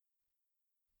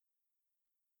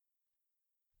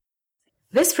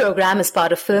This program is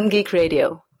part of Film Geek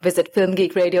Radio. Visit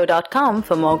filmgeekradio.com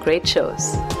for more great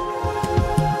shows.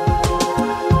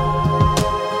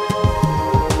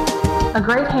 A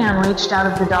great hand reached out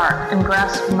of the dark and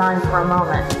grasped mine for a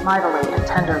moment, mightily and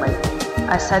tenderly.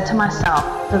 I said to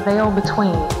myself, the veil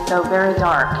between, though very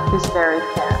dark, is very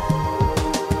thin.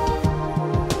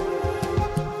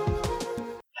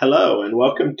 Hello, and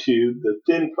welcome to The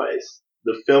Thin Place,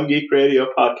 the Film Geek Radio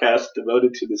podcast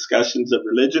devoted to discussions of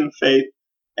religion, faith,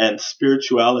 and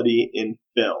spirituality in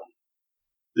film.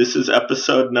 This is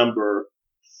episode number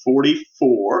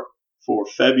 44 for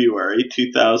February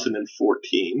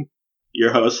 2014.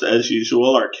 Your hosts, as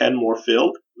usual, are Ken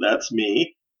Moorfield, that's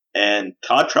me, and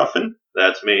Todd Truffin,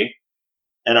 that's me.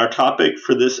 And our topic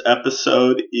for this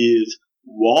episode is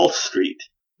Wall Street,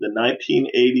 the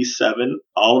 1987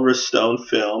 Oliver Stone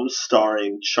film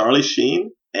starring Charlie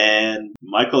Sheen and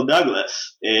Michael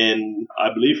Douglas. And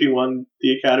I believe he won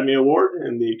the Academy Award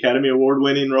in the Academy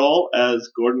Award-winning role as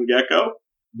Gordon Gekko.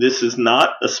 This is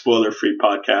not a spoiler-free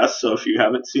podcast, so if you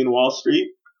haven't seen Wall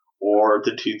Street, or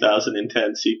the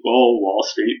 2010 sequel, Wall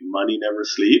Street, Money Never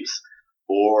Sleeps,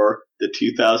 or the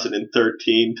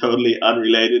 2013 totally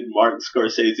unrelated Martin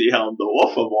Scorsese helmed The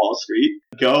Wolf of Wall Street,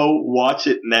 go watch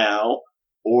it now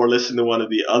or listen to one of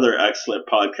the other excellent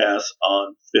podcasts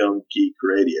on Film Geek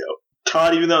Radio.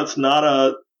 Todd, even though it's not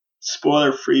a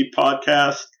spoiler-free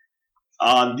podcast,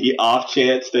 on the off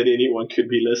chance that anyone could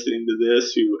be listening to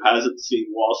this who hasn't seen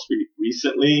Wall Street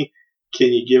recently,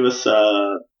 can you give us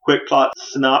a quick plot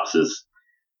synopsis?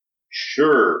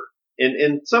 Sure.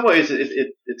 In some ways,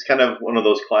 it's kind of one of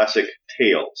those classic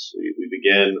tales. We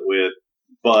begin with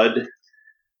Bud,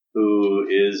 who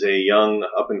is a young,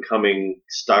 up-and-coming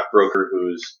stockbroker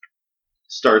who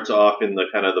starts off in the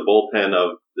kind of the bullpen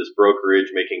of this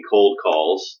brokerage, making cold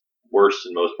calls. Worst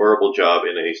and most horrible job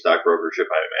in a stockbrokership,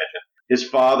 I imagine. His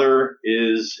father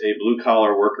is a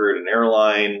blue-collar worker at an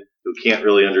airline who can't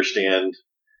really understand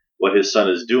what his son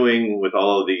is doing with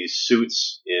all of these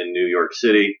suits in New York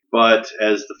City. But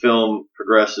as the film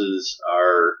progresses,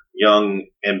 our young,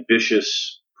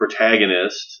 ambitious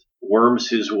protagonist worms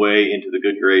his way into the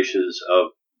good graces of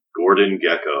Gordon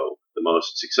Gekko, the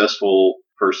most successful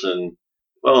person,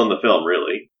 well, in the film,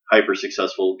 really,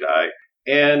 hyper-successful guy.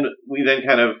 And we then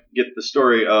kind of get the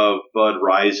story of Bud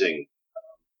rising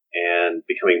and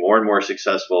becoming more and more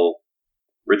successful,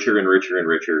 richer and richer and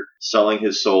richer, selling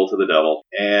his soul to the devil,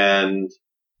 and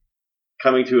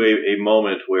coming to a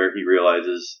moment where he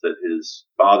realizes that his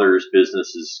father's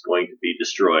business is going to be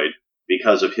destroyed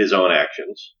because of his own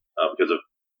actions, because of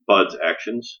Bud's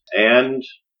actions. And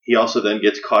he also then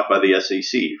gets caught by the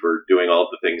SEC for doing all of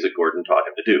the things that Gordon taught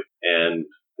him to do. And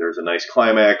there's a nice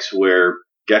climax where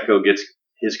Gekko gets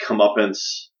his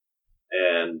comeuppance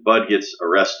and Bud gets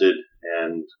arrested,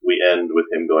 and we end with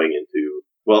him going into,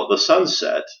 well, the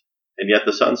sunset, and yet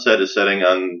the sunset is setting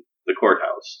on the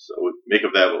courthouse. So make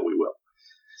of that what we will.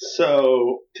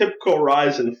 So, typical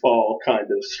rise and fall kind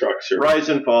of structure. Rise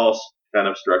and fall kind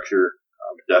of structure,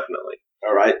 definitely.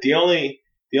 All right. The only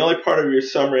part of your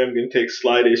summary I'm going to take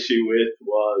slight issue with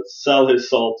was sell his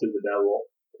soul to the devil.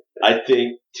 I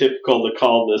think typical to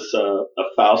call this a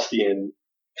Faustian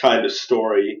kind of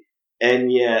story,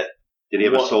 and yet... Did he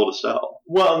have a soul to sell?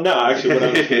 Well, no. Actually, what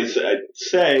I was going to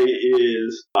say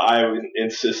is I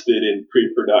insisted in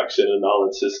pre-production, and I'll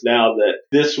insist now, that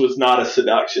this was not a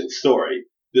seduction story.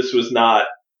 This was not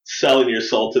selling your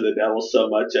soul to the devil so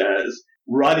much as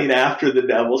running after the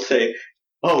devil, saying,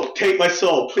 "Oh, take my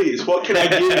soul, please. What can I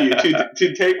give you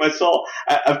to take my soul?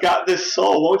 I've got this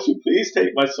soul. Won't you please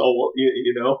take my soul?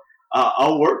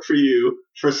 I'll work for you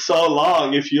for so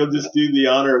long if you'll just do the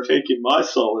honor of taking my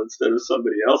soul instead of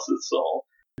somebody else's soul."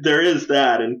 There is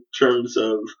that in terms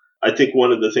of, I think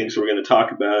one of the things we're going to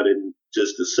talk about in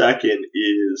just a second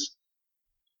is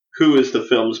who is the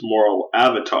film's moral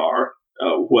avatar?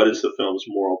 What is the film's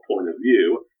moral point of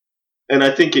view? And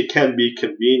I think it can be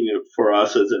convenient for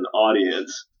us as an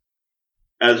audience,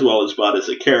 as well as Bud as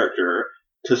a character,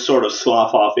 to sort of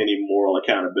slough off any moral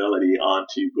accountability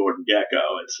onto Gordon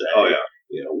Gekko and say,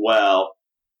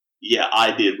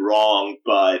 I did wrong,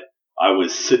 but I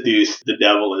was seduced. The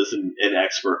devil is an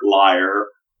expert liar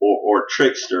or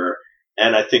trickster.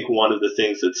 And I think one of the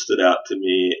things that stood out to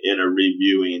me in a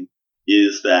reviewing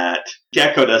is that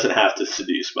Gekko doesn't have to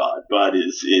seduce Bud. Bud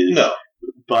is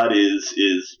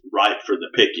ripe for the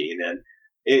picking. And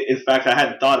in fact, I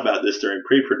hadn't thought about this during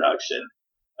pre-production.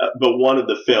 But one of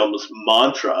the film's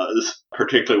mantras,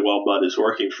 particularly while Bud is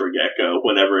working for Gekko,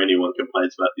 whenever anyone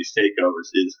complains about these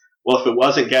takeovers, is, well, if it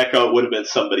wasn't Gekko, it would have been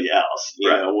somebody else. You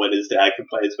know, when his dad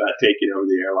complains about taking over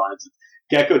the airlines,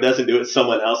 Gekko doesn't do it,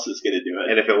 someone else is going to do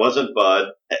it. And if it wasn't Bud,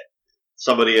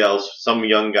 somebody else, some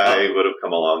young guy would have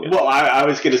come along. Well, I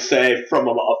was going to say from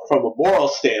a moral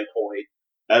standpoint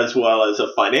as well as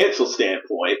a financial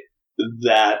standpoint,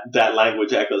 that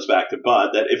language echoes back to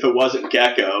Bud, that if it wasn't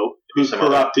Gecko who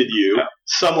corrupted you,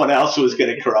 someone else was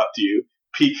going to corrupt you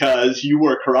because you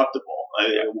were corruptible.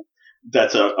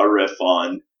 That's a riff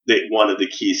on one of the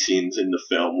key scenes in the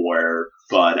film where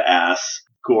Bud asks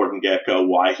Gordon Gekko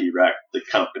why he wrecked the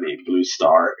company, Blue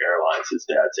Star Airlines, his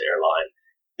dad's airline.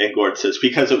 And Gordon says,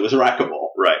 because it was wreckable.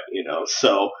 Right.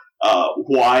 So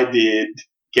why did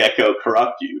Gecko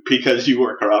corrupt you? Because you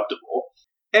were corruptible.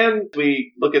 And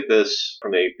we look at this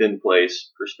from a thin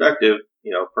place perspective,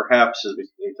 perhaps as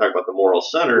we talk about the moral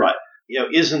center, right.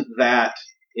 Isn't that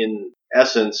in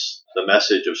essence the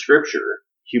message of Scripture?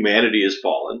 Humanity is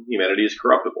fallen. Humanity is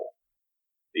corruptible.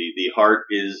 The heart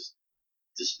is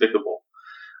despicable.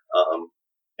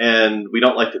 And we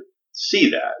don't like to see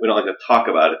that. We don't like to talk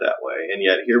about it that way. And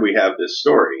yet here we have this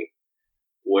story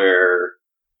where,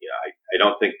 I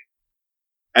don't think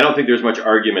there's much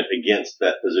argument against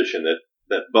that position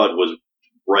that Bud was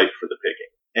ripe for the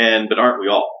picking. But aren't we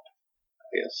all?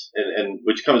 I guess. And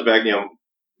which comes back,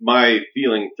 my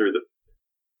feeling through the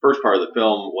first part of the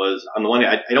film was, on the one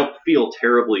hand, I don't feel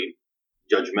terribly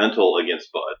judgmental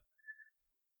against Bud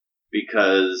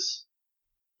because,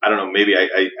 I don't know, maybe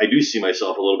I do see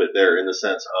myself a little bit there in the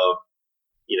sense of,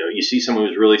 you see someone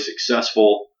who's really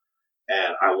successful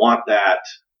and I want that.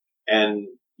 And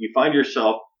you find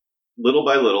yourself little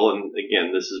by little, and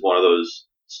again, this is one of those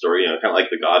stories, kind of like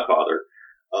The Godfather,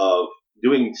 of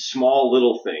doing small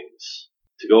little things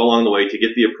to go along the way to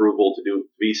get the approval to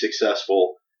be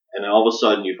successful. And then all of a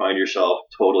sudden you find yourself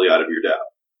totally out of your depth.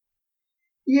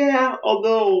 Yeah,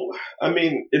 although,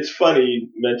 it's funny you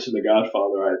mentioned The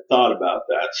Godfather. I thought about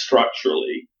that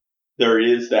structurally. There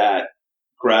is that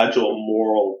gradual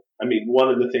moral. One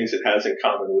of the things it has in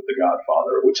common with The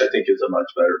Godfather, which I think is a much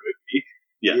better movie,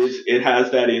 is it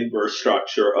has that inverse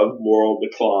structure of moral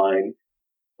decline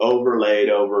overlaid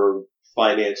over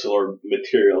financial or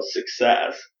material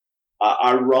success.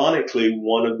 Ironically,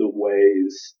 one of the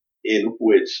ways in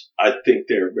which I think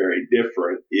they're very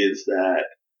different is that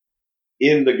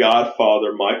in The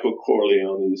Godfather, Michael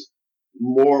Corleone's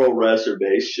moral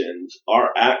reservations are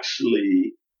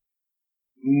actually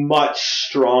much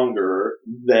stronger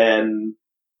than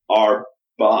our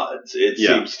Bud's. It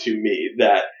seems to me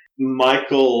that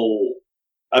Michael's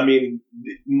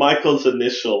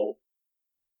initial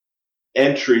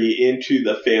entry into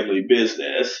the family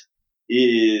business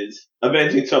is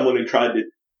avenging someone who tried to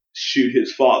shoot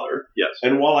his father. Yes.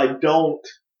 And while I don't,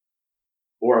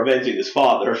 or avenging his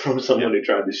father from someone who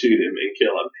tried to shoot him and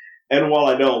kill him. And while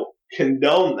I don't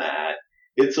condone that,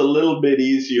 it's a little bit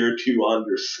easier to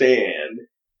understand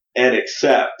and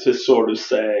accept to sort of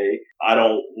say, I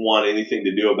don't want anything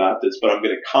to do about this, but I'm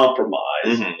going to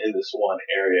compromise in this one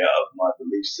area of my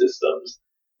belief systems.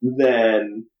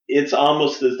 Then it's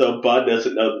almost as though Bud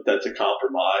doesn't know that that's a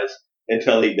compromise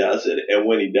until he does it. And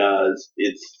when he does,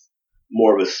 it's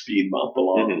more of a speed bump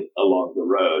along the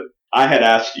road. I had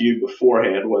asked you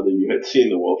beforehand whether you had seen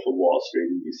The Wolf of Wall Street,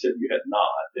 and you said you had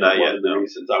not. And one of the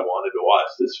reasons I wanted to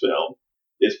watch this film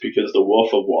is because The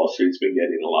Wolf of Wall Street's been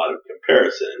getting a lot of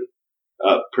comparison,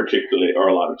 particularly, or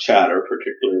a lot of chatter,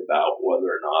 particularly about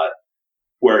whether or not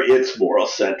where its moral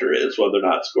center is, whether or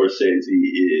not Scorsese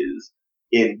is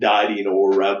indicting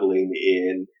or reveling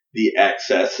in the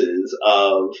excesses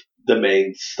of the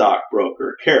main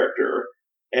stockbroker character.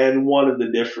 And one of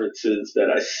the differences that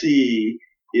I see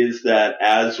is that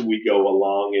as we go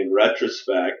along in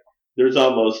retrospect, there's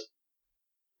almost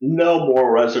no moral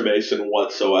reservation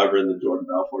whatsoever in the Jordan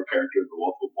Belfort character of The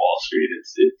Wolf of Wall Street.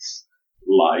 It's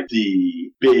like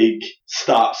the big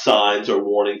stop signs or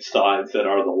warning signs that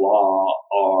are the law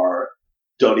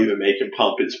don't even make him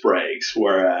pump his brakes.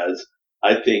 Whereas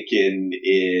I think in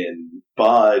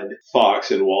Bud,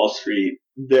 Fox, and Wall Street,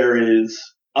 there is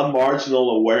a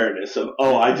marginal awareness of,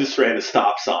 I just ran a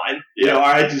stop sign, or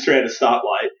I just ran a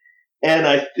stoplight. And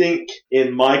I think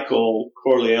in Michael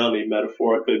Corleone,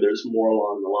 metaphorically, there's more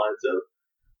along the lines of,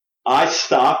 I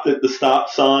stopped at the stop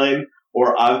sign,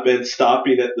 or I've been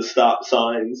stopping at the stop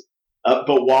signs.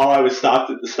 But while I was stopped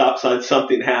at the stop sign,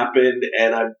 something happened,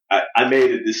 and I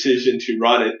made a decision to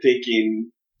run it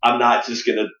thinking I'm not just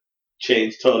going to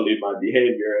change totally my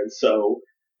behavior. And so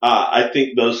I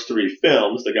think those three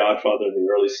films, The Godfather in the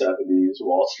early 70s,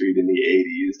 Wall Street in the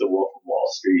 80s, The Wolf of Wall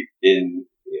Street in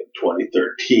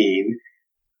 2013,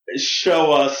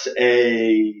 show us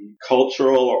a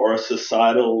cultural or a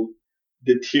societal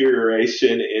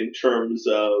deterioration in terms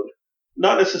of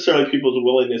not necessarily people's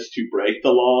willingness to break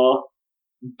the law,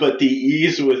 but the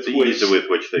ease with which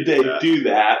they do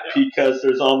that because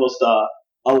there's almost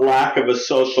a lack of a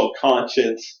social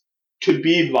conscience to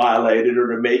be violated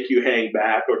or to make you hang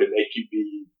back or to make you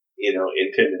be,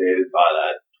 intimidated by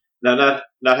that. Now,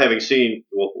 not having seen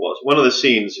one of the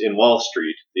scenes in Wall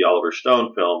Street, the Oliver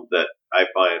Stone film, that I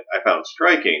found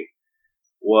striking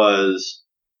was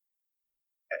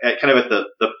kind of at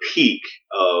the peak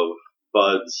of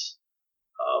Bud's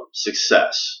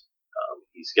success.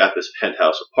 He's got this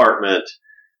penthouse apartment.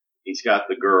 He's got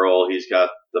the girl. He's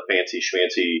got the fancy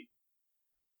schmancy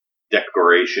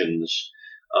decorations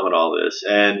and all this.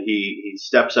 And he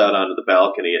steps out onto the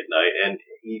balcony at night, and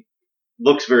he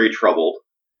looks very troubled.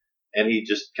 And he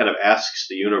just kind of asks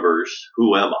the universe,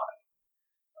 "Who am I?"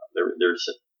 There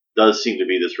does seem to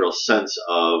be this real sense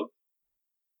of,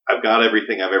 I've got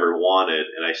everything I've ever wanted,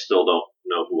 and I still don't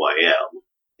know who I am.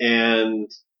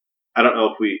 And I don't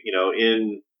know if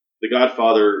in The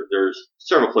Godfather, there's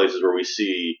several places where we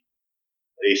see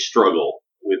a struggle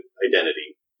with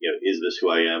identity. Is this who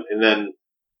I am? And then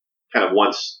kind of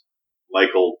once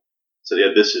Michael said,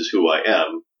 "Yeah, this is who I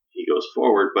am," he goes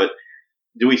forward. But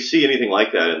do we see anything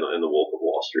like that in the Wolf of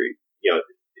Wall Street?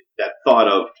 That thought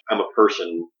of, I'm a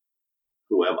person,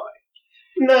 who am I?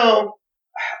 No,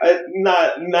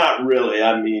 not really.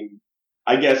 I mean,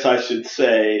 I guess I should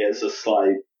say, as a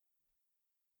slight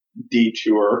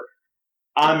detour,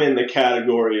 I'm in the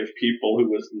category of people who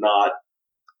was not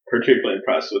particularly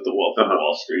impressed with The Wolf of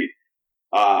Wall Street.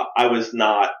 I was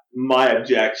not. My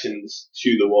objections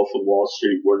to The Wolf of Wall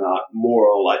Street were not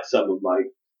moral, like some of my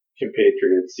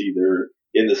compatriots, either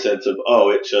in the sense of,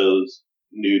 it shows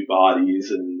nude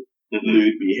bodies and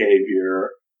lewd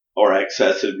behavior or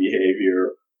excessive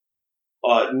behavior,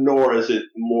 nor is it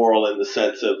moral in the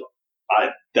sense of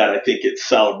that I think it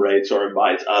celebrates or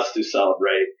invites us to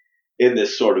celebrate in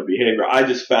this sort of behavior. I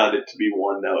just found it to be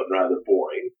one note and rather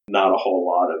boring. Not a whole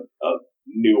lot of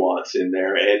nuance in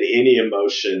there, and any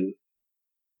emotion,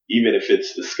 even if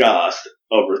it's discussed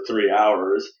over 3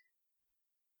 hours,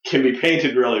 can be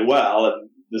painted really well, and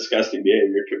disgusting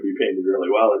behavior can be painted really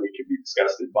well, and you can be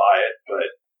disgusted by it, but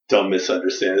don't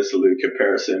misunderstand this lewd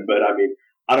comparison. But I mean,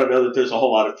 I don't know that there's a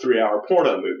whole lot of 3-hour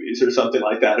porno movies or something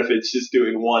like that. If it's just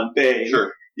doing one thing,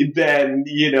 sure. Then,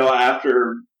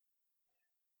 after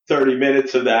 30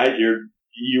 minutes of that,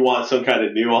 you want some kind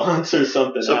of nuance or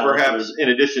something. So perhaps in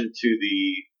addition to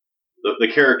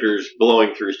the characters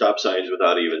blowing through stop signs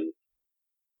without even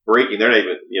braking, they're not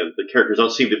even, the characters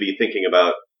don't seem to be thinking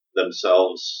about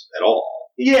themselves at all.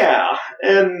 Yeah,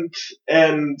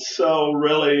 and so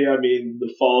really, I mean,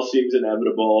 the fall seems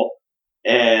inevitable,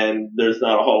 and there's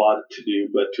not a whole lot to do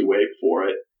but to wait for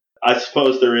it. I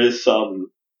suppose there is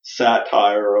some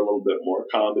satire or a little bit more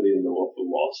comedy in The Wolf of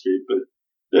Wall Street,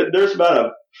 but there's about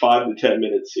a 5 to 10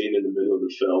 minute scene in the middle of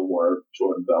the film where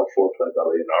Jordan Belfort, played by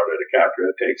Leonardo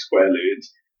DiCaprio, takes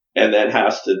Quaaludes and then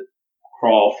has to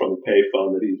crawl from a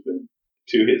payphone that he's been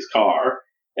to his car,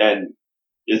 and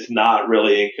is not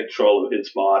really in control of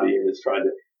his body and is trying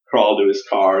to crawl to his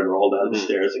car and roll down the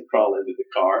stairs and crawl into the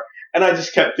car. And I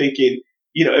just kept thinking,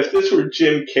 if this were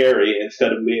Jim Carrey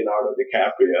instead of Leonardo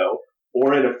DiCaprio,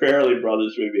 or in a Farrelly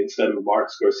Brothers movie instead of a Martin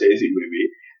Scorsese movie,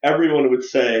 everyone would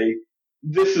say,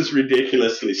 this is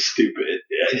ridiculously stupid.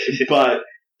 But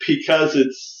because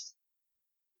it's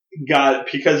got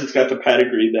the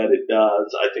pedigree that it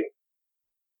does, I think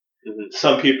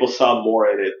some people saw more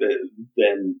in it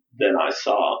than I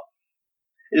saw.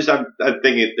 I'm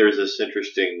thinking there's this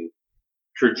interesting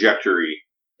trajectory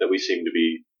that we seem to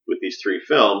be with these three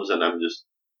films, and I'm just,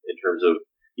 in terms of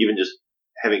even just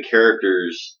having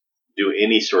characters do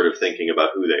any sort of thinking about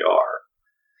who they are.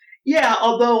 Yeah,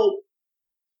 although,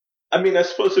 I mean, I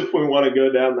suppose if we want to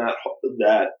go down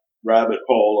that rabbit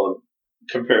hole of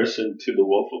comparison to The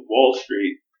Wolf of Wall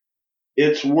Street,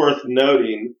 it's worth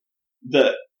noting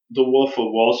that The Wolf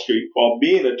of Wall Street, while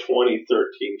being a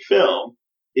 2013 film,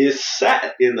 is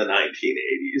set in the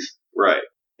 1980s. Right.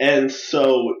 And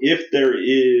so if there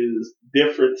is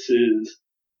differences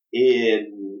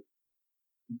in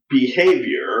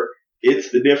behavior, it's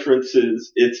the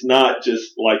differences, it's not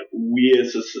just like we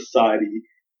as a society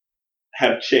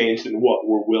have changed in what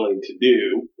we're willing to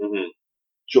do. Mm-hmm.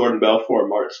 Jordan Belfort and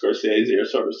Martin Scorsese are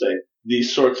sort of saying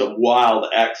these sorts of wild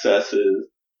excesses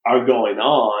are going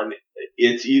on.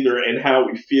 It's either in how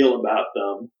we feel about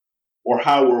them or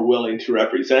how we're willing to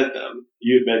represent them.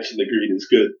 You had mentioned the greed is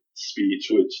good speech,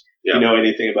 which, you know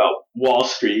anything about Wall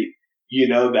Street, you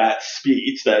know that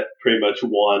speech that pretty much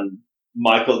won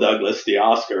Michael Douglas the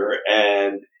Oscar,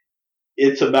 and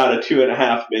it's about a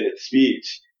 2.5 minute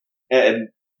speech. And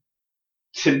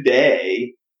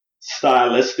today,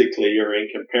 stylistically, or in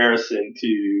comparison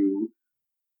to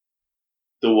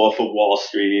The Wolf of Wall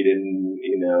Street and,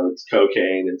 it's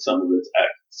cocaine and some of its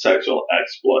sexual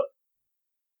exploit.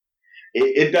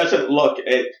 It doesn't look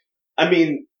at,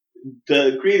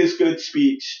 the greed is good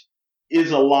speech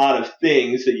is a lot of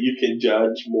things that you can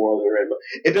judge morally or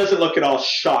it doesn't look at all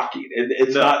shocking.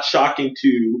 It's not shocking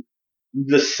to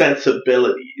the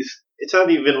sensibilities. It's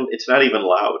not even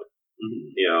loud.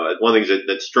 Mm-hmm. One of the things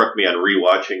that struck me on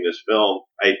rewatching this film,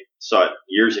 I saw it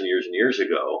years and years and years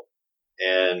ago.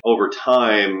 And over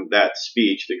time, that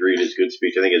speech, the greed is good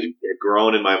speech, I think has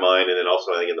grown in my mind, and then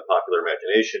also I think in the popular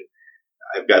imagination.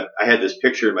 I had this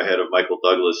picture in my head of Michael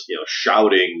Douglas,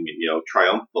 shouting,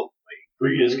 triumphantly,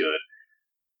 greed is good.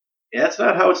 Yeah, that's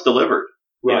not how it's delivered.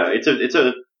 Right. It's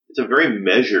a very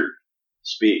measured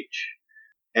speech,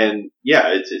 and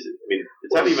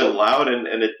it's not even loud, and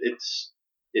it's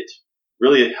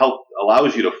really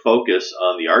allows you to focus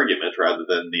on the argument rather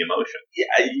than the emotion.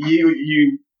 Yeah,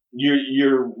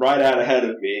 you're right out ahead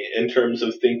of me in terms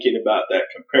of thinking about that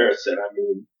comparison.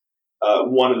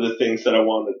 One of the things that I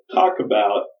want to talk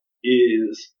about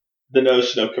is the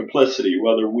notion of complicity,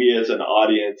 whether we as an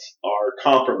audience are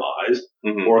compromised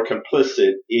mm-hmm. or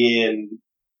complicit in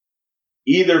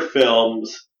either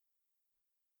film's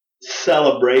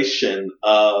celebration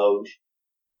of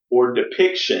or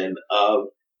depiction of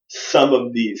some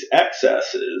of these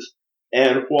excesses.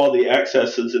 And while the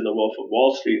excesses in The Wolf of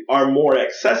Wall Street are more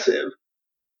excessive,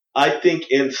 I think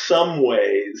in some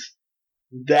ways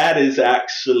that is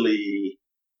actually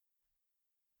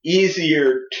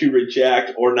easier to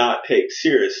reject or not take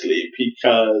seriously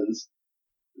because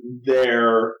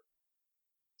they're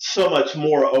so much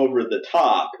more over the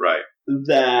top, right,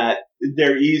 that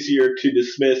they're easier to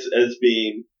dismiss as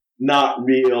being not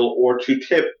real or to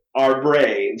tip our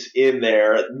brains in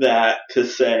there that to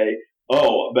say,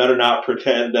 oh, better not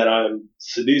pretend that I'm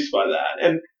seduced by that.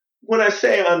 And when I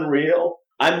say unreal,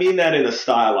 I mean that in a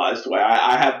stylized way.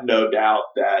 I have no doubt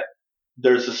that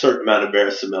there's a certain amount of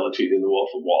verisimilitude in The Wolf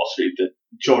of Wall Street that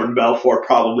Jordan Belfort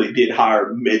probably did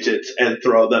hire midgets and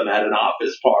throw them at an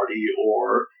office party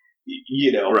or,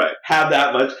 right. have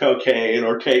that much cocaine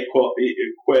or take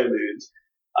Quaaludes.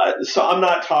 So I'm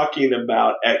not talking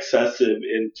about excessive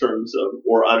in terms of,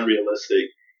 or unrealistic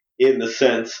in the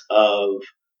sense of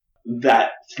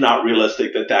that it's not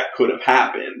realistic that could have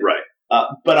happened. Right.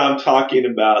 But I'm talking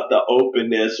about the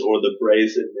openness or the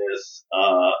brazenness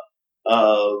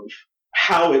of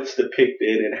how it's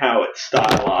depicted and how it's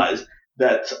stylized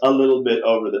that's a little bit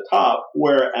over the top.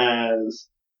 Whereas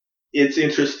it's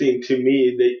interesting to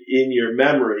me that in your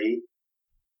memory,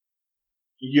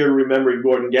 you're remembering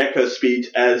Gordon Gekko's speech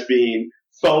as being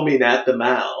foaming at the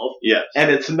mouth. Yes. And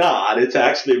it's not. It's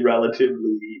actually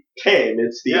relatively tame.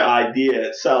 It's the idea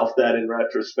itself that in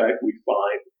retrospect we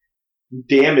find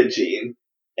damaging.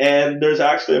 And there's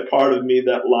actually a part of me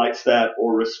that likes that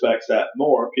or respects that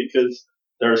more because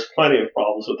there's plenty of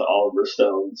problems with Oliver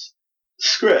Stone's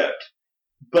script.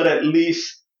 But at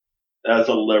least as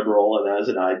a liberal and as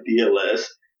an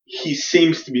idealist, he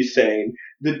seems to be saying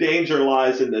the danger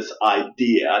lies in this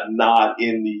idea, not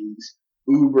in these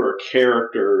uber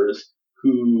characters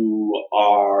who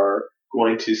are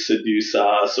going to seduce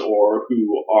us or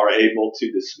who are able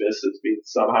to dismiss as being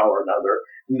somehow or another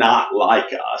not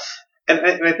like us. And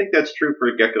I think that's true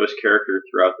for Gekko's character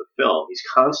throughout the film. He's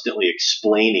constantly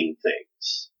explaining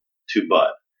things to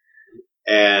Bud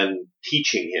and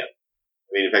teaching him.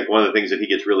 In fact, one of the things that he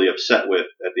gets really upset with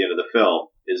at the end of the film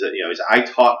is that, I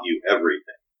taught you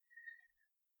everything.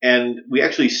 And we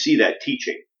actually see that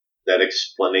teaching, that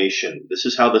explanation. This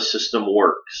is how the system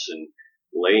works and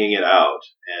laying it out.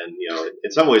 And,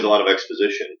 in some ways, a lot of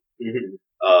exposition.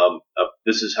 Mm-hmm.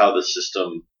 This is how the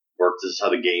system works. This is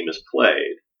how the game is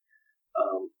played.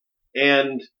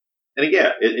 And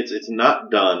again, it's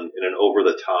not done in an over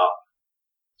the top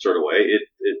sort of way.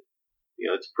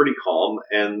 It's pretty calm,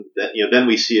 and then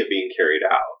we see it being carried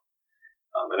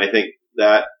out. And I think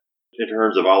that in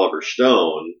terms of Oliver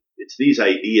Stone, it's these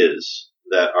ideas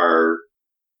that are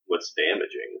what's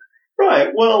damaging. Right.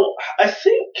 Well, I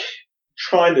think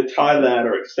trying to tie that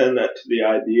or extend that to the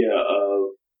idea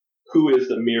of who is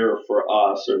the mirror for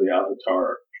us or the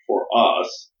avatar for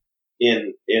us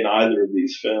in either of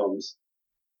these films.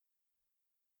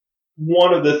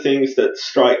 One of the things that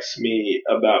strikes me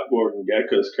about Gordon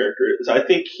Gekko's character is I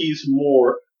think he's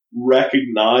more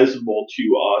recognizable to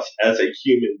us as a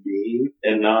human being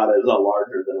and not as a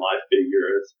larger than life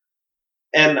figure.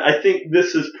 And I think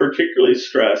this is particularly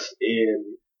stressed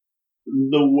in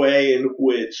the way in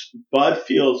which Bud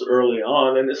feels early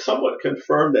on and is somewhat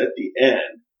confirmed at the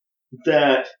end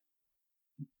that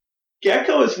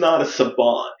Gecko is not a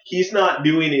savant. He's not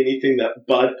doing anything that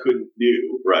Bud couldn't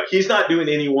do. Right. He's not doing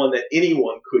anyone that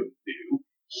anyone couldn't do.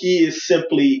 He is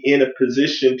simply in a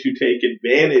position to take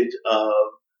advantage of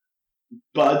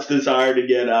Bud's desire to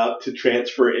get up, to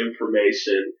transfer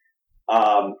information.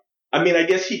 I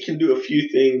guess he can do a few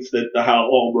things that the Hal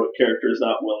Holbrook character is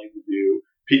not willing to do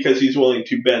because he's willing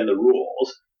to bend the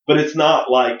rules. But it's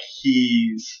not like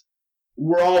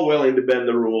we're all willing to bend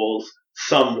the rules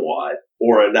somewhat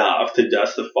or enough to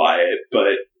justify it,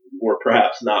 but we're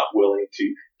perhaps not willing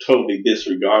to totally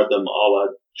disregard them, a la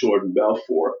Jordan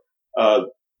Belfort.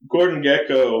 Gordon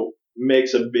Gekko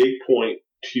makes a big point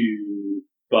to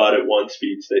Bud at one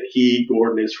speech that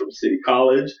Gordon, is from City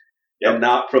College and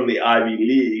not from the Ivy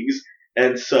Leagues.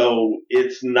 And so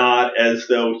it's not as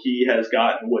though he has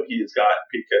gotten what he has gotten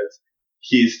because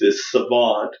he's this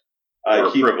savant.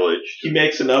 Or privileged. He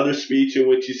makes another speech in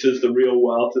which he says the real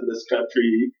wealth in this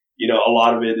country,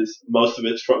 most of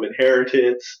it's from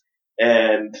inheritance.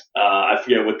 And I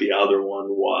forget what the other one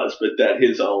was, but that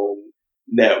his own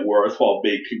net worth, while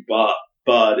big to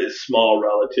Bud, is small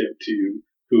relative to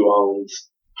who owns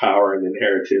power and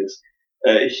inheritance.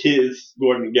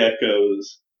 Gordon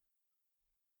Gekko's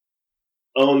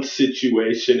own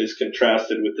situation is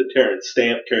contrasted with the Terrence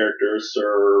Stamp character,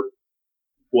 Sir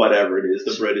whatever it is,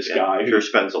 the British guy who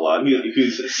spends a lot,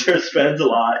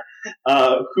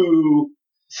 who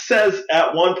says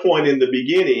at one point in the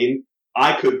beginning,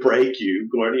 I could break you,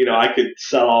 Gordon. I could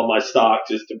sell all my stock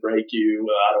just to break you.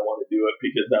 I don't want to do it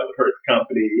because that would hurt the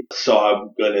company. So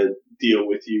I'm going to deal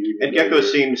with you. And Gekko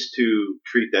seems to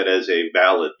treat that as a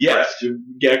valid threat. Yes,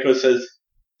 Gekko says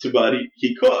to Bud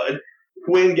he could.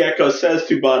 When Gekko says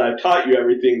to Bud, I've taught you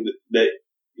everything that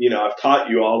I've taught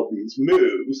you all of these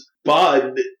moves,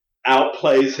 Bud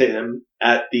outplays him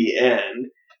at the end.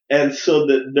 And so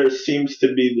that there seems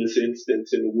to be this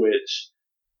instance in which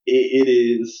it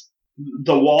is,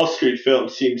 the Wall Street film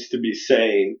seems to be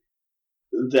saying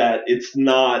that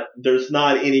there's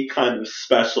not any kind of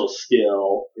special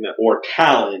skill or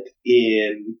talent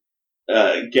in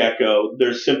Gekko.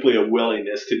 There's simply a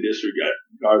willingness to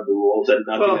disregard the rules and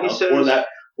nothing else. Or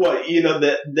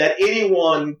that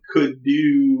anyone could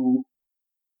do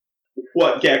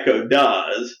what Gekko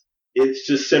does. It's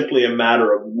just simply a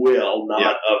matter of will,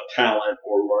 not of talent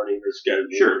or learning or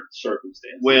scheduling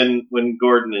circumstances. When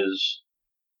Gordon is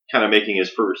kind of making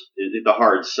the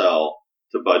hard sell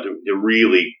to Bud to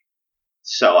really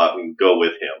sell out and go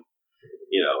with him,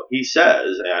 he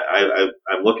says,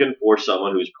 I'm looking for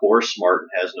someone who's poor, smart,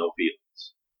 and has no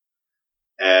feelings.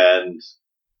 And,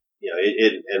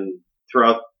 and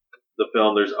throughout the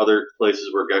film, there's other places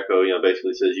where Gekko,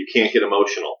 basically says you can't get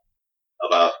emotional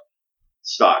about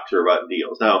stocks or about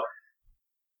deals. Now,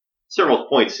 several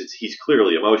points he's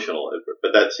clearly emotional,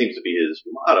 but that seems to be his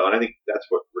motto, and I think that's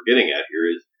what we're getting at here.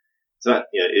 Is it's not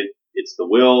it's the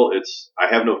will. It's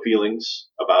I have no feelings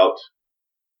about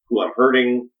who I'm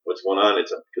hurting, what's going on.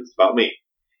 Because it's about me.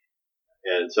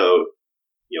 And so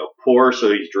poor,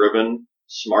 so he's driven,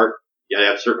 smart. You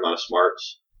have a certain amount of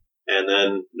smarts, and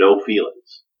then no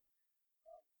feelings,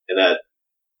 and that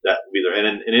would be there.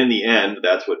 And in the end,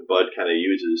 that's what Bud kind of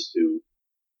uses to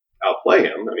outplay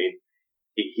him. I mean,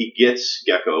 he gets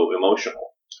Gekko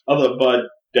emotional. Although Bud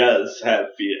does have,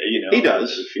 he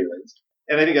does feelings,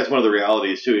 and I think that's one of the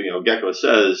realities too. Gekko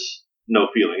says no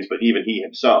feelings, but even he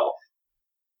himself,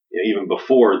 even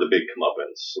before the big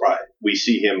comeuppance, right? We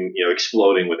see him,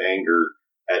 exploding with anger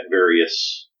at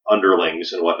various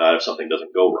underlings and whatnot if something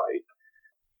doesn't go right.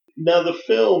 Now the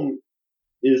film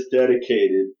is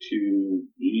dedicated to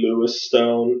Lewis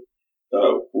Stone,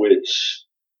 which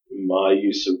my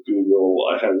use of Google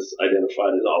has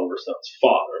identified as Oliver Stone's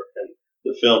father, and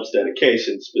the film's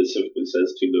dedication specifically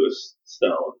says to Lewis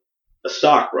Stone, a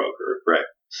stockbroker. Right.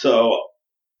 So,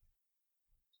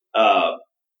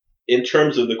 in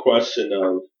terms of the question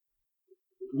of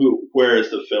where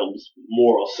is the film's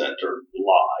moral center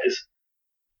lies,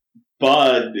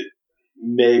 Bud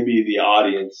may be the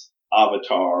audience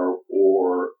avatar,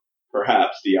 or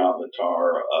perhaps the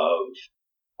avatar of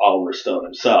Oliver Stone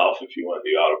himself, if you want to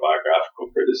do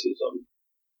autobiographical criticism.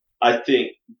 I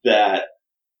think that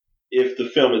if the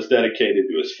film is dedicated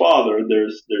to his father,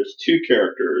 there's two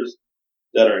characters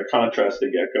that are in contrast to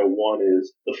Gekko. One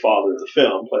is the father of the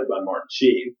film, played by Martin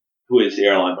Sheen, who is the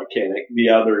airline mechanic. The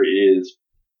other is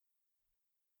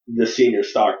the senior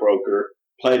stockbroker,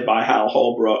 played by Hal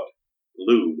Holbrook,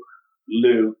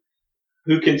 Lou,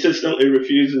 who consistently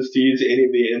refuses to use any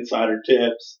of the insider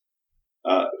tips,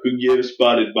 who gives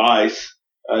Bud advice,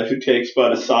 who takes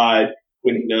Bud aside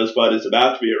when he knows Bud is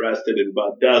about to be arrested and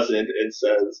Bud doesn't, and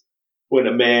says, when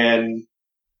a man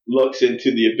looks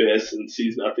into the abyss and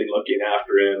sees nothing looking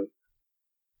after him,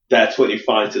 that's when he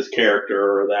finds his character,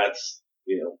 or that's,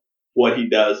 what he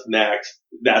does next.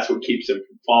 That's what keeps him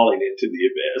from falling into the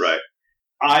abyss. Right.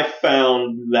 I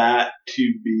found that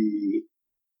to be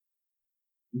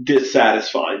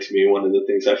dissatisfying to me. One of the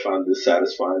things I found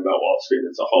dissatisfying about Wall Street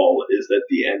as a whole is that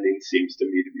the ending seems to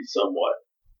me to be somewhat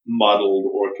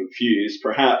muddled or confused,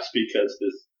 perhaps because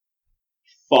this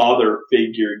father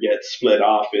figure gets split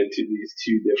off into these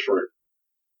two different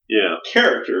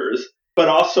characters, but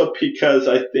also because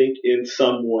I think in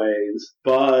some ways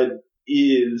Bud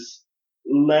is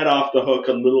let off the hook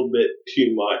a little bit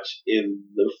too much in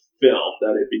the film,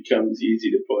 that it becomes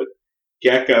easy to put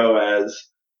Gecko as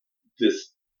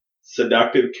this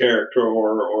seductive character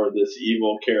or this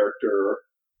evil character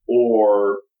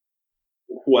or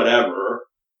whatever.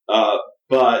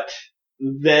 But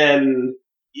then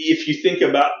if you think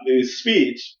about the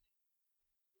speech,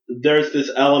 there's this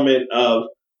element of,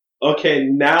 okay,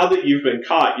 now that you've been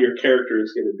caught, your character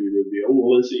is going to be revealed.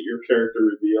 Well, isn't your character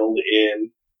revealed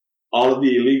in all of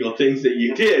the illegal things that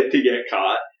you did to get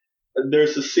caught?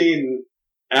 There's a scene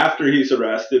after he's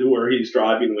arrested where he's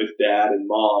driving with Dad and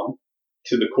Mom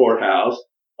to the courthouse,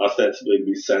 ostensibly to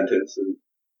be sentenced and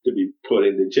to be put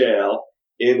into jail,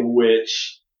 in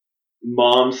which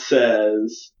Mom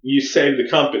says, you saved the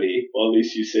company. Well, at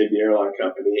least you saved the airline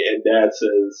company. And Dad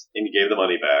says, and you gave the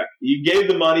money back. You gave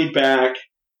the money back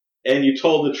and you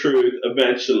told the truth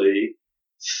eventually.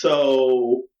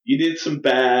 So you did some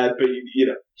bad, but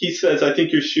he says, I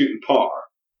think you're shooting par.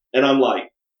 And I'm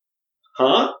like,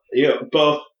 huh?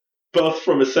 Both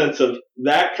from a sense of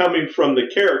that coming from the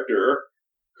character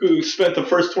who spent the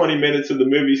first 20 minutes of the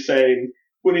movie saying,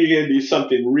 when are you going to do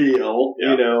something real?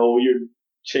 Yeah. You're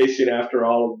chasing after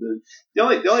all of this. The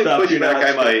only pushback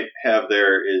I might have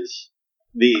there is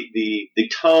the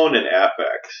tone and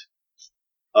affect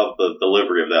of the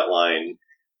delivery of that line.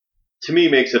 To me,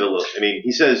 makes it a little. I mean,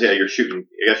 he says, "Yeah, I guess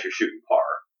you're shooting par."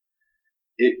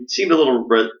 It seemed a little.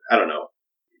 I don't know.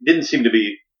 It didn't seem to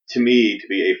be to me to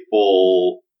be a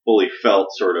fully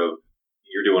felt sort of.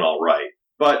 You're doing all right,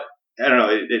 but I don't know.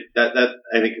 That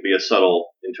I think could be a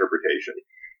subtle interpretation.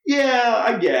 Yeah,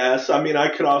 I guess. I mean, I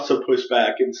could also push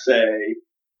back and say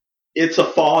it's a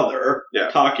father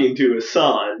talking to his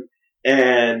son,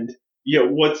 and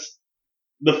what's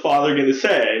the father going to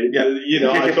say?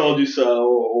 Yeah. I told you so,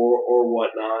 or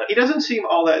whatnot. He doesn't seem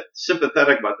all that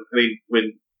sympathetic about it. I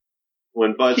mean,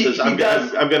 when Bud says, I'm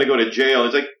going to go to jail,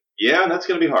 he's like, yeah, that's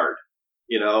going to be hard,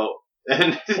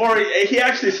 And or he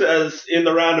actually says in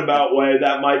the roundabout way,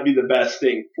 that might be the best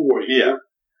thing for you.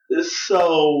 Yeah.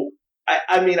 So,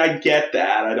 I mean, I get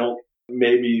that.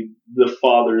 Maybe the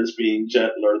father is being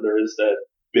gentler. There is that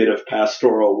bit of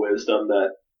pastoral wisdom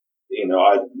that,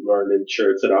 I learned in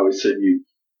church that always said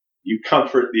you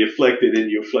comfort the afflicted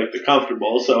and you afflict the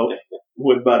comfortable. So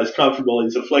when Bud is comfortable,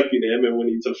 he's afflicting him. And when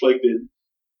he's afflicted,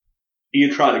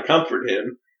 you try to comfort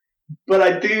him. But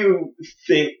I do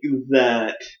think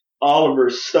that Oliver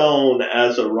Stone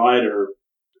as a writer,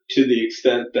 to the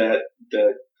extent that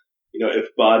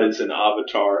if Bud is an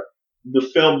avatar, the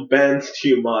film bends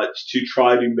too much to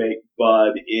try to make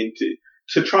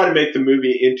the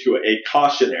movie into a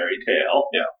cautionary tale.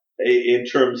 Yeah. In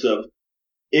terms of,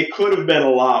 it could have been a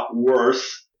lot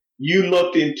worse. You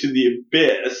looked into the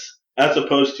abyss as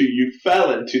opposed to you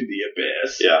fell into the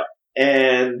abyss. Yeah.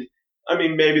 And I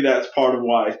mean, maybe that's part of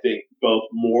why I think both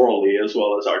morally as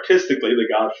well as artistically, The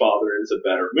Godfather is a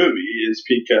better movie, is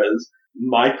because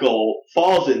Michael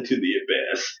falls into the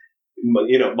abyss.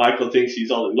 Michael thinks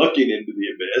he's only looking into the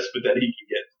abyss, but then he can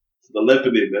get to the lip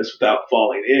of the abyss without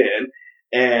falling in.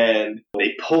 And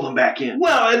they pull him back in.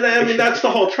 Well, and I mean, that's the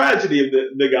whole tragedy of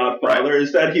the Godfather, right,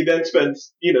 is that he then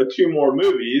spends, 2 more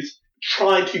movies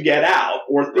trying to get out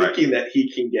or thinking that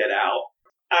he can get out.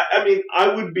 I mean, I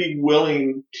would be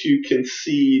willing to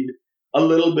concede a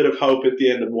little bit of hope at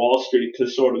the end of Wall Street to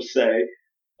sort of say,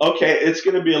 okay, it's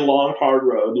going to be a long, hard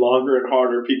road, longer and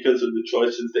harder because of the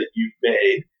choices that you've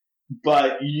made,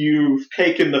 but you've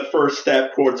taken the first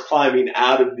step towards climbing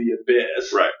out of the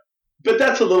abyss. Right. But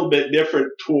that's a little bit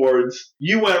different towards,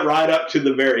 you went right up to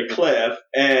the very cliff,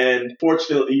 and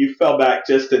fortunately you fell back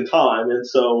just in time, and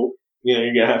so, you're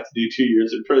going to have to do 2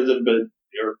 years in prison,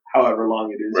 or however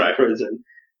long it is in prison.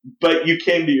 But you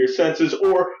came to your senses,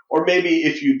 or maybe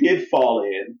if you did fall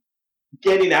in,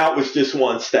 getting out was just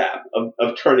one step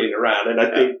of turning around. And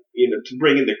I think, to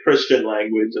bring in the Christian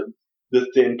language of the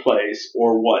thin place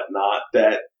or whatnot,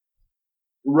 that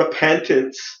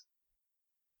repentance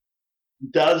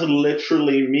does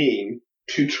literally mean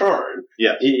to turn.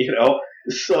 Yeah.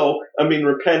 So, I mean,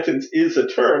 repentance is a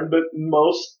turn, but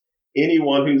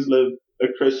anyone who's lived a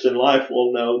Christian life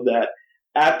will know that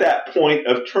at that point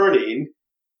of turning,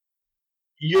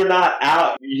 you're not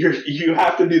out. You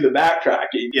have to do the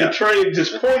backtracking. Yeah. The turning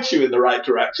just points you in the right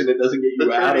direction. It doesn't get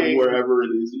you out of wherever it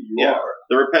is that you are.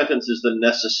 The repentance is the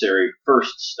necessary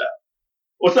first step.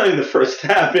 Well, it's not even the first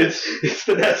step. It's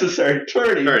the necessary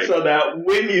turning, so that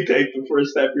when you take the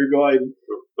first step, you're going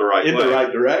the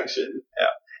right direction.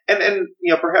 Yeah, and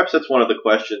perhaps that's one of the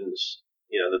questions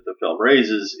that the film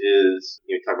raises is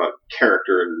talk about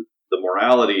character and the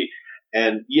morality,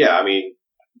 and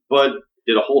Bud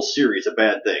did a whole series of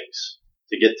bad things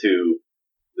to get to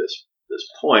this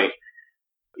point.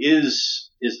 Is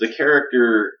the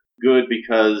character good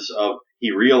because of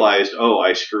he realized,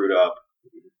 I screwed up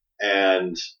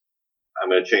and I'm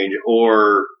going to change it?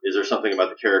 Or is there something about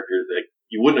the character that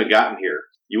you wouldn't have gotten here?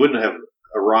 You wouldn't have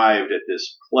arrived at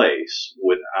this place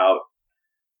without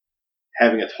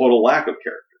having a total lack of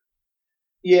character.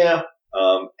 Yeah.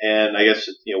 And I guess,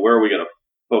 where are we going to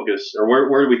focus, or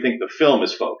where do we think the film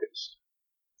is focused,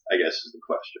 I guess is the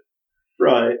question.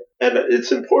 Right. And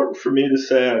it's important for me to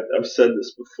say, I've said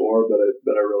this before, but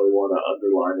I really want to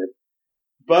underline it.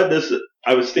 Bud does,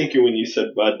 I was thinking when you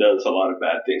said Bud does a lot of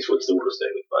bad things, what's the worst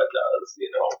thing that Bud does?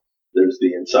 There's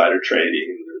the insider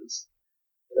trading, there's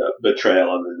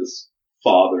betrayal of his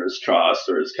father's trust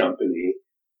or his company.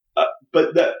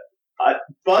 But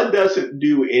Bud doesn't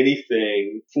do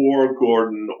anything for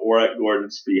Gordon or at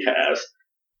Gordon's behest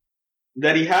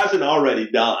that he hasn't already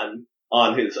done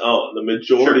on his own. The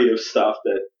majority of stuff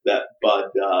that Bud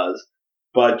does,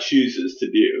 Bud chooses to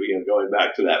do. Going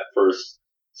back to that first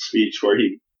speech where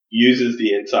he uses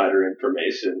the insider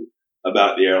information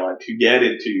about the airline to get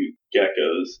into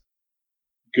Gecko's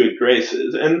good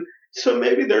graces. And so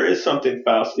maybe there is something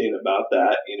Faustian about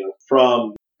that,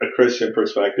 from a Christian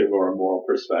perspective or a moral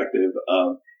perspective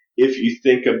of if you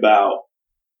think about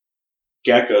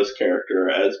Gecko's character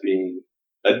as being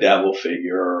a devil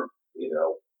figure, or,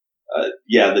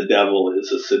 the devil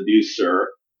is a seducer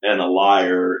and a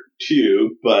liar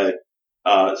too, but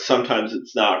sometimes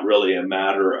it's not really a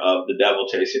matter of the devil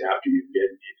chasing after you and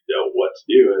getting you to know what to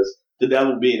do, is the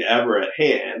devil being ever at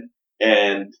hand.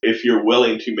 And if you're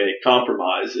willing to make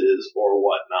compromises or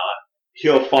whatnot,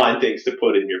 he'll find things to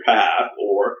put in your path,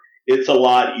 or it's a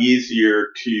lot easier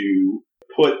to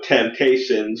put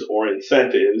temptations or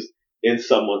incentives in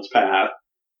someone's path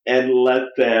and let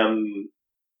them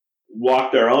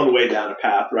walk their own way down a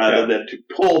path rather than to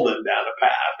pull them down a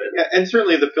path. And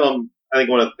certainly the film, I think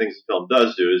one of the things the film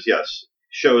does do is,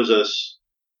 shows us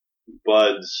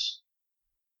Bud's,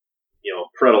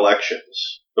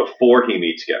 predilections before he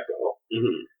meets Gecko.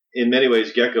 Mm-hmm. In many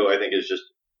ways, Gecko, I think, is just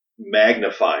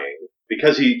magnifying,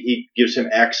 because he gives him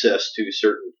access to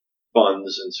certain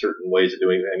funds and certain ways of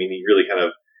doing it. I mean, he really kind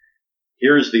of,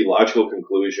 here's the logical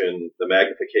conclusion, the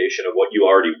magnification of what you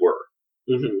already were.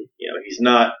 Mm-hmm. He's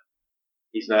not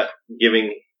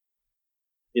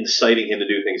inciting him to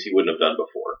do things he wouldn't have done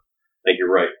before. I think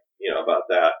you're right, about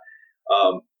that.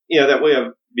 That way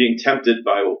of being tempted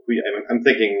by, I'm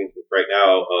thinking right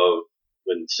now of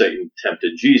when Satan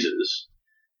tempted Jesus.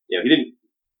 He didn't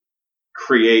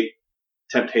create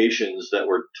temptations that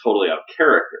were totally out of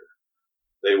character.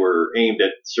 They were aimed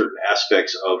at certain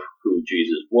aspects of who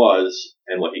Jesus was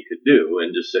and what he could do,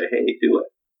 and just say, hey, do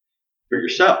it for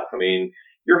yourself. I mean,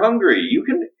 you're hungry. You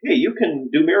can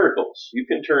do miracles. You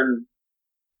can turn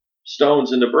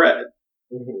stones into bread.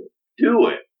 Mm-hmm. Do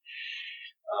it.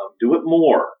 Do it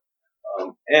more.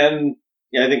 And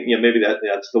I think maybe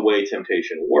that's the way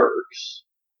temptation works.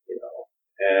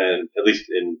 And at least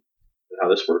in how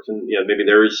this works, and maybe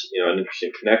there is an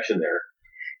interesting connection there.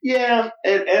 Yeah,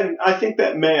 and I think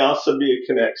that may also be a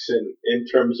connection in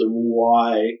terms of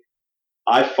why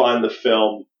I find the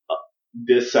film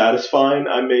dissatisfying.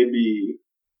 I may be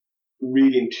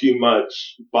reading too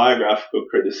much biographical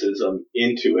criticism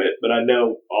into it, but I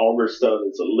know Oliver Stone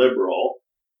is a liberal,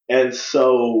 and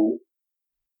so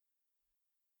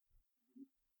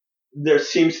there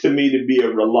seems to me to be a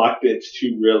reluctance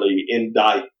to really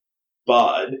indict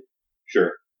Bud.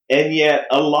 Sure. And yet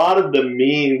a lot of the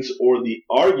means or the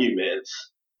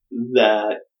arguments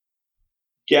that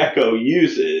Gecko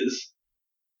uses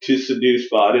to seduce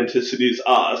Bud and to seduce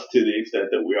us to the extent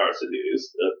that we are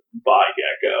seduced by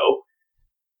Gecko,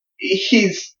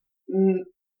 he's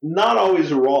not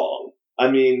always wrong. I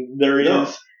mean, there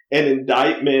is an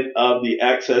indictment of the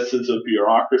excesses of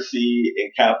bureaucracy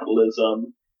and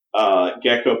capitalism.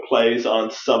 Gecko plays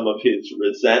on some of his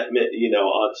resentment,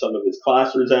 on some of his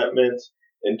class resentments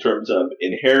in terms of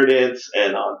inheritance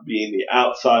and on being the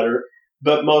outsider.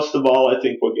 But most of all, I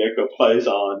think what Gecko plays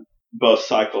on, both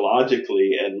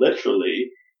psychologically and literally,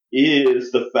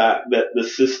 is the fact that the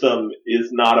system is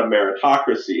not a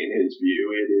meritocracy in his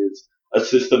view. It is a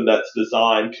system that's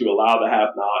designed to allow the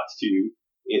have-nots to,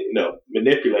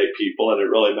 manipulate people, and it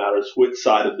really matters which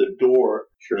side of the door,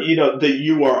 that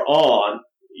you are on.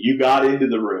 You got into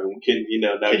the room. Can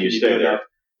you stay there?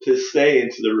 To stay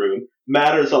into the room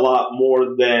matters a lot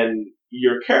more than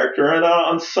your character. And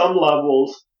on some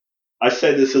levels, I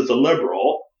say this as a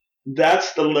liberal,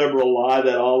 that's the liberal lie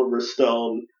that Oliver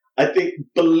Stone, I think,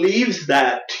 believes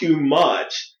that too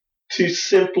much to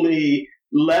simply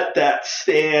let that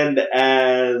stand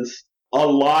as a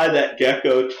lie that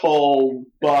Gecko told,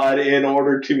 but in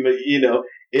order to manipulate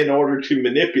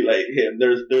him.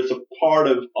 There's a part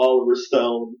of Oliver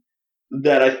Stone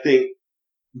that I think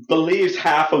believes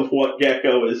half of what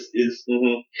Gecko is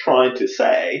trying to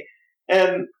say.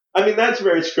 And I mean, that's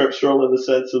very scriptural in the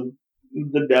sense of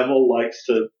the devil likes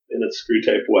to, in a screw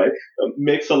tape way,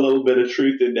 mix a little bit of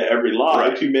truth into every lie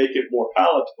to make it more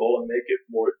palatable and make it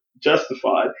more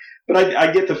justified. But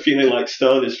I get the feeling like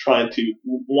Stone is trying to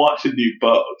want to do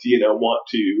both, want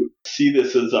to see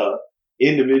this as a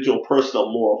individual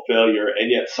personal moral failure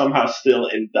and yet somehow still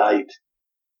indict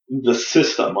the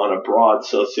system on a broad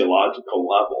sociological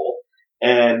level.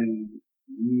 And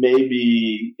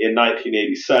maybe in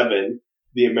 1987,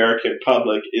 the American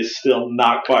public is still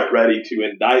not quite ready to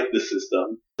indict the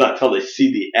system. It's not until they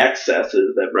see the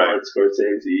excesses that Martin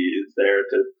Scorsese is there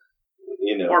to,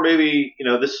 Or maybe,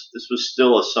 this was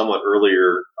still a somewhat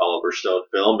earlier Oliver Stone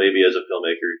film. Maybe as a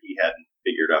filmmaker, he hadn't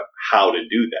figured out how to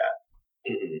do that.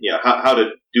 Mm-hmm. How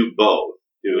to do both.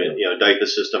 Indict the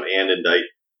system and indict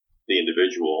the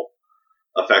individual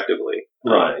effectively.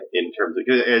 Right. In terms of,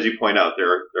 as you point out,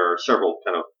 there are several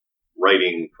kind of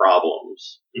writing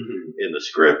problems in the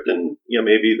script, and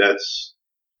maybe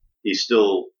he's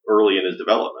still early in his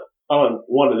development.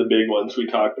 One of the big ones we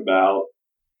talked about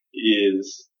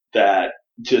is that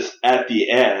just at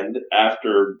the end,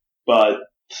 after Bud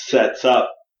sets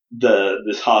up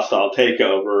this hostile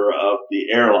takeover of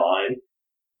the airline,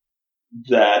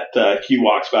 that he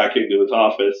walks back into his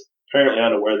office, apparently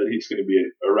unaware that he's going to be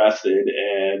arrested,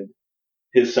 and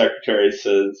his secretary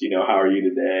says, how are you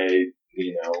today?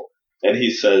 And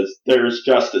he says, there's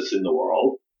justice in the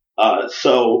world.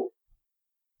 So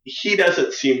he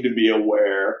doesn't seem to be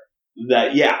aware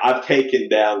that, I've taken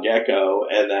down Gecko,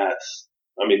 and that's,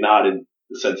 not in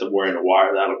the sense of wearing a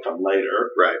wire, that'll come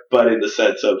later. Right. But in the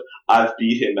sense of I've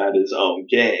beat him at his own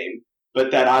game,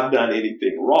 but that I've done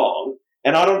anything wrong.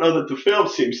 And I don't know that the film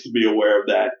seems to be aware of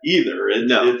that either.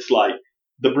 It's like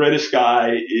the British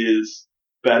guy is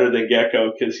better than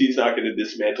Gecko because he's not going to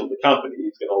dismantle the company.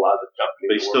 He's going to allow the company.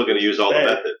 But he's still going to use all the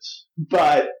methods.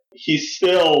 But he's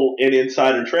still an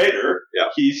insider trader. Yeah.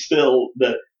 He's still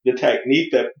the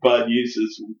technique that Bud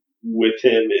uses with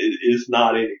him is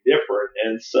not any different.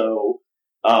 And so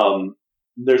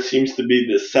there seems to be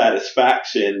this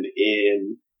satisfaction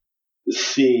in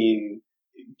seeing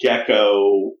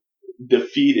Gecko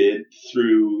defeated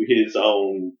through his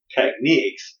own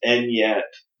techniques, and yet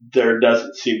there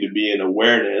doesn't seem to be an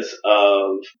awareness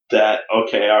of that.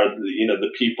 Okay, are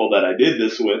the people that I did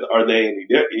this with, are they any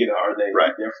different than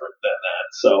that?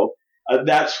 So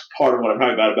that's part of what I'm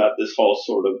talking about this whole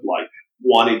sort of like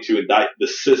wanting to indict the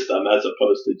system as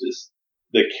opposed to just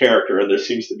the character. And there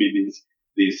seems to be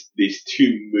these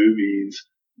two movies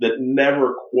that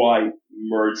never quite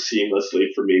merge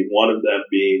seamlessly for me. One of them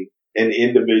being an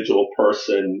individual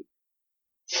person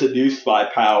seduced by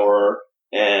power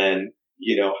and,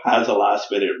 has a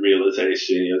last minute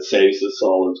realization, saves his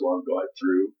soul as one going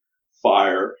through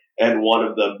fire. And one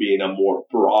of them being a more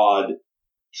broad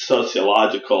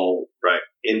sociological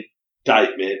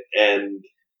indictment. And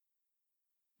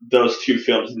those two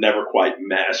films never quite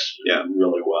mesh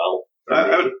really well.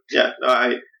 I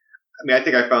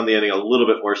think I found the ending a little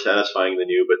bit more satisfying than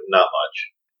you, but not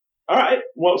much. All right.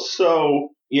 Well,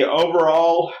 so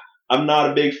overall, I'm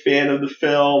not a big fan of the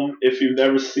film. If you've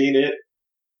never seen it,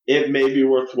 it may be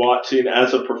worth watching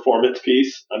as a performance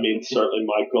piece. Certainly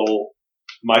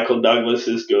Michael Douglas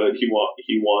is good. He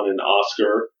won an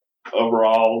Oscar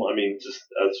overall. Just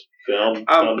as film,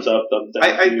 thumbs up, thumbs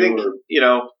down. I think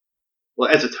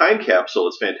as a time capsule,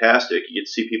 it's fantastic. You get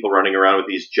to see people running around with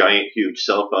these giant, huge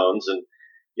cell phones and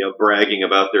bragging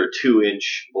about their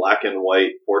 2-inch black and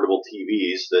white portable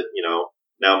TVs that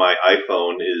now my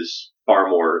iPhone is far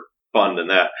more fun than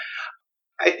that.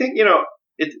 I think,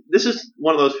 this is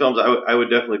one of those films I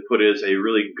would definitely put as a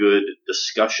really good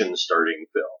discussion starting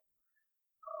film.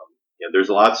 There's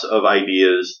lots of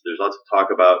ideas. There's lots of talk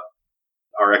about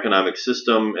our economic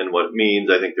system and what it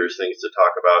means. I think there's things to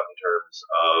talk about in terms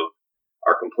of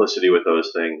our complicity with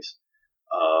those things.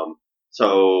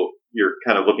 So you're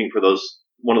kind of looking for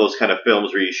one of those kind of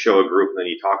films where you show a group and then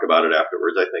you talk about it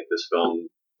afterwards, I think this film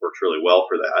works really well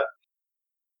for that.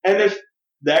 And if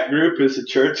that group is a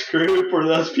church group or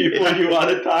those people you want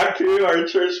to talk to are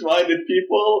church-minded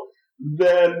people,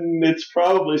 then it's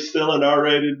probably still an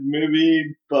R-rated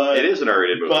movie. But it is an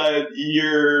R-rated movie. But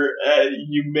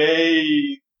you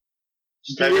may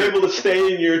be able to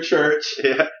stay in your church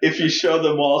if you show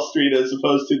them Wall Street as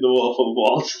opposed to The Wolf of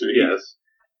Wall Street. Yes.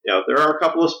 Yeah, there are a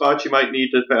couple of spots you might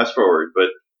need to fast forward, but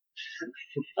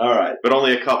all right. But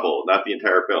only a couple, not the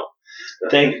entire film.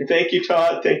 Thank you,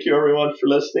 Todd. Thank you, everyone, for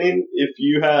listening. If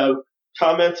you have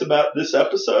comments about this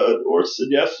episode or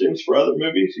suggestions for other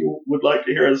movies you would like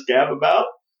to hear us gab about,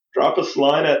 drop us a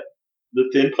line at The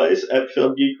Thin Place at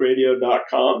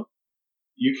filmgeekradio.com.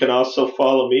 You can also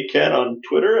follow me, Ken, on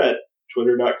Twitter at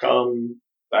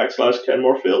twitter.com/Ken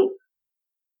Moorfield,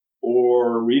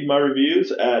 or read my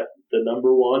reviews at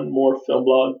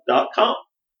the1morefilmblog.com.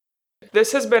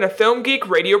 This has been a Film Geek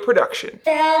Radio production.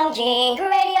 Film Geek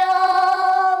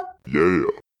Radio. Yeah.